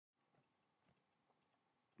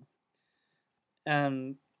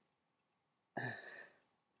And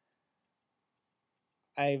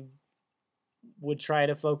I would try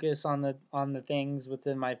to focus on the things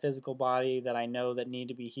within my physical body that I know that need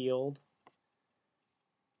to be healed,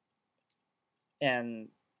 and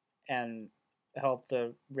and help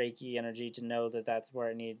the Reiki energy to know that that's where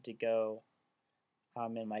it needed to go,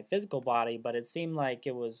 in my physical body. But it seemed like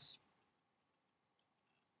it was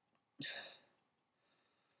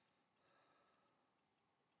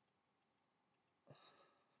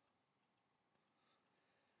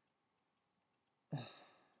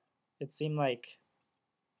it seemed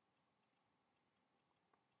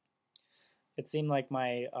like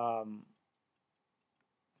my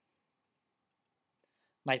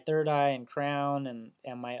my third eye and crown and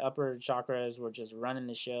my upper chakras were just running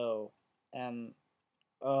the show. And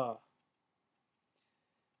uh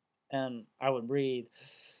and I would breathe,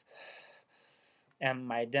 and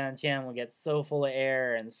my dantian would get so full of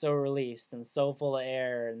air and so released and so full of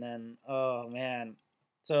air. And then, oh man.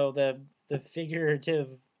 So the figurative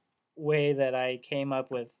way that I came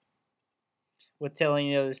up with telling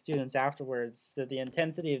the other students afterwards that the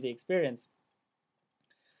intensity of the experience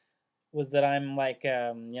was that I'm like,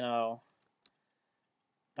 I'm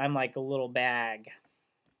like a little bag,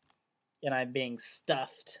 and I'm being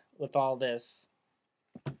stuffed with all this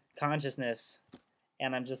consciousness,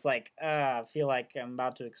 and I'm just like, I feel like I'm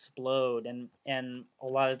about to explode. And a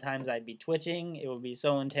lot of times I'd be twitching. It would be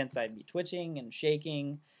so intense, I'd be twitching and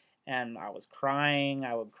shaking, and I was crying.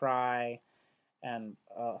 I would cry, and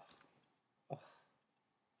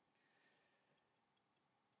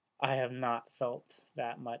I have not felt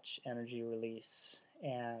that much energy release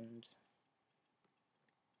and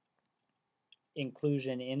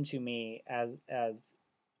inclusion into me as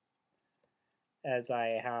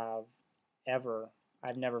I have ever.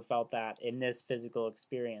 I've never felt that in this physical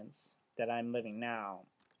experience that I'm living now.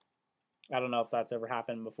 I don't know if that's ever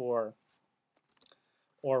happened before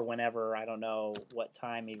or whenever. I don't know what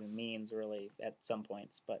time even means really at some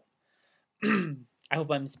points, but I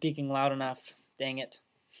hope I'm speaking loud enough. Dang it.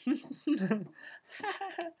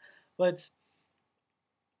 But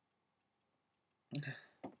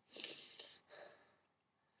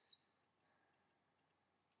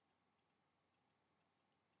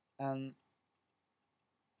um,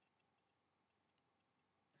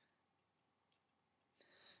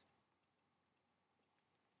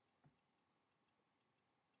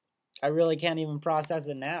 I really can't even process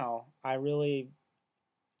it now. I really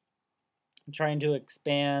am trying to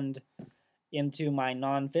expand into my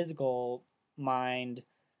non-physical mind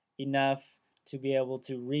enough to be able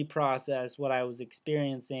to reprocess what I was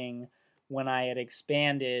experiencing when I had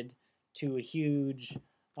expanded to a huge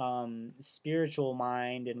spiritual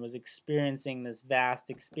mind and was experiencing this vast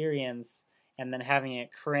experience, and then having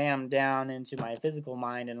it crammed down into my physical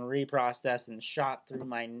mind and reprocessed and shot through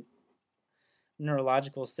my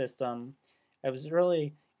neurological system. It's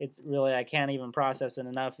really, I can't even process it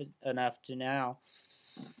enough to now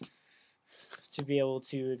to be able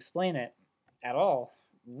to explain it at all,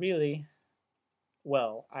 really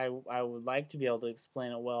well. I would like to be able to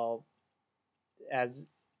explain it well as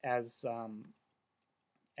as um,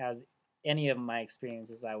 as any of my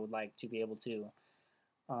experiences. I would like to be able to,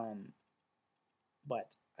 um,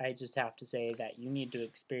 but I just have to say that you need to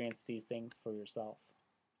experience these things for yourself.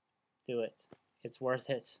 Do it. It's worth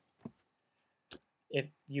it. If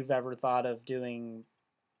you've ever thought of doing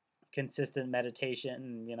consistent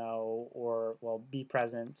meditation, or well, be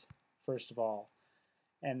present first of all,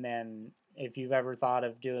 and then if you've ever thought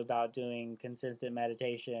of doing consistent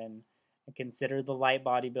meditation, consider the light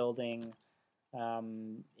bodybuilding.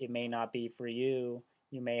 It may not be for you.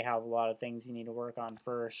 You may have a lot of things you need to work on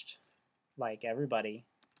first, like everybody.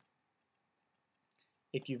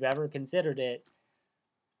 If you've ever considered it,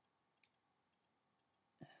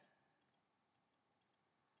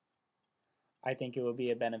 I think it would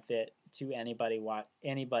be a benefit to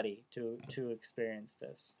anybody to experience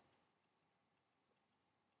this.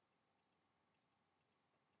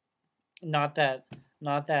 Not that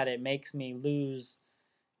not that it makes me lose,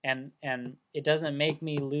 and it doesn't make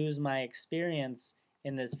me lose my experience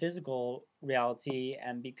in this physical reality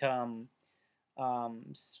and become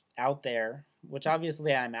out there, which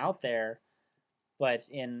obviously I'm out there, but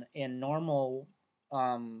in normal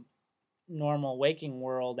waking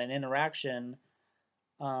world and interaction,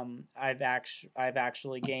 I've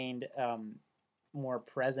actually gained more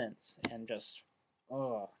presence and just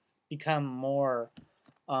become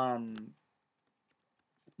um,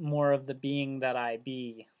 more of the being that I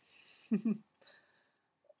be.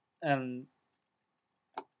 And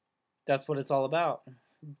that's what it's all about,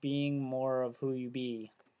 being more of who you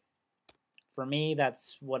be. For me,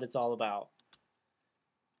 that's what it's all about.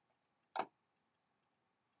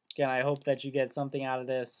 Again, I hope that you get something out of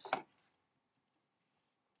this,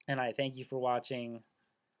 and I thank you for watching.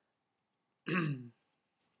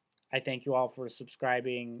 I thank you all for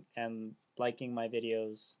subscribing and liking my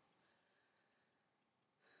videos.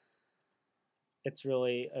 It's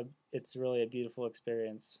really a beautiful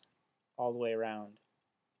experience all the way around.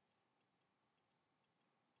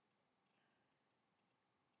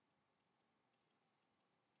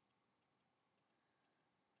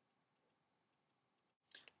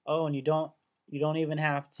 Oh, and you don't even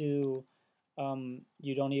have to become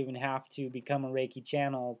a Reiki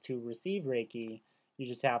channel to receive Reiki. You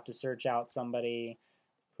just have to search out somebody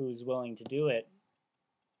who's willing to do it.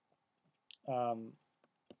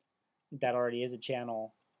 That already is a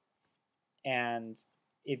channel. And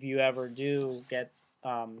if you ever do get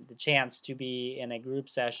the chance to be in a group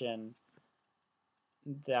session,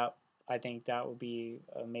 that I think that would be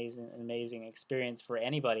an amazing experience for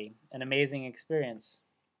anybody. An amazing experience,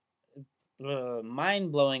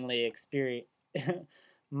 mind-blowingly experience,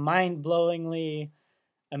 mind-blowingly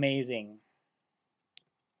amazing.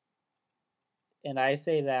 And I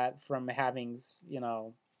say that from having,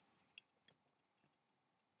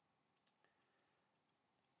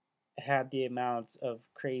 had the amount of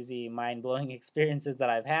crazy, mind-blowing experiences that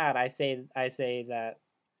I've had. I say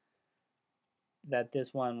that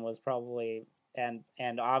this one was probably and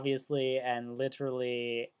obviously and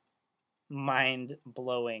literally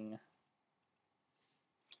mind-blowing.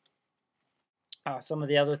 Some of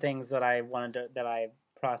the other things that I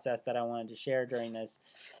processed that I wanted to share during this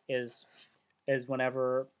is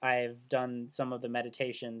whenever I've done some of the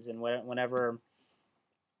meditations and whenever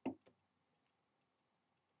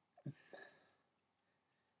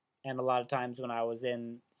and a lot of times when I was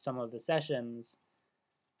in some of the sessions,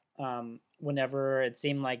 whenever it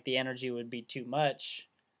seemed like the energy would be too much,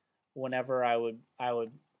 whenever I would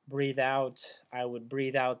breathe out,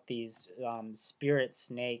 these spirit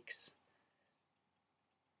snakes.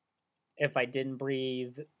 If I didn't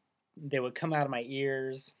breathe, they would come out of my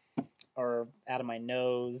ears or out of my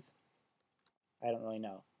nose. I don't really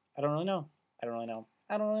know. I don't really know. I don't really know.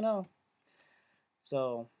 I don't really know.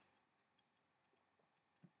 So,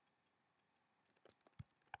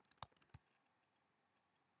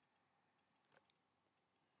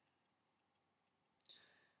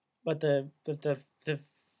 but the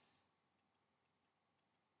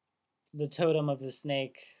totem of the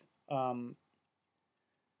snake, um,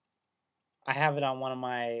 I have it on one of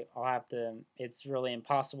my. I'll have to. It's really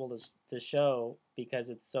impossible to show because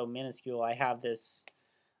it's so minuscule. I have this.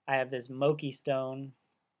 Moki stone,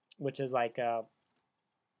 which is like a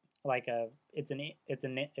it's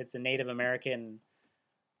a Native American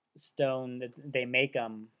stone that they make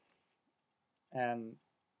them.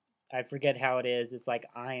 I forget how it is. It's like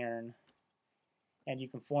iron, and you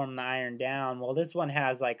can form the iron down. Well, this one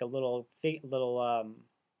has like a little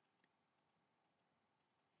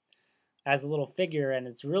has a little figure, and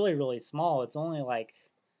it's really small. It's only like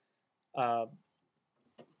uh,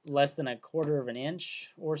 less than a quarter of an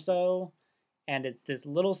inch or so, and it's this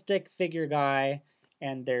little stick figure guy,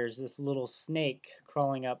 and there's this little snake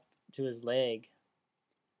crawling up to his leg.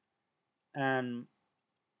 And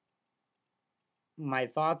my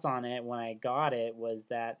thoughts on it when I got it was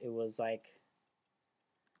that it was like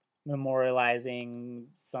memorializing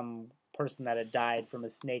some person that had died from a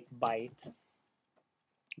snake bite.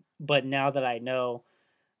 But now that I know,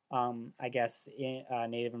 I guess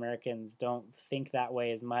Native Americans don't think that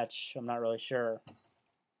way as much. I'm not really sure.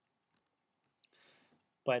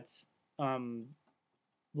 But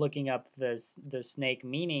looking up the snake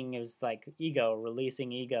meaning is like ego,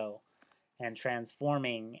 releasing ego, and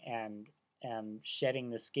transforming and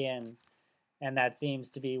shedding the skin, and that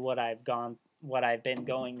seems to be what I've been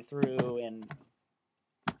going through, and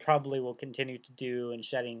probably will continue to do, and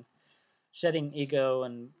shedding ego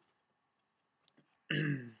and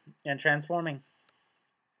and transforming.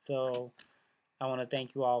 So I want to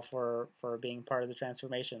thank you all for being part of the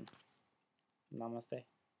transformation. Namaste.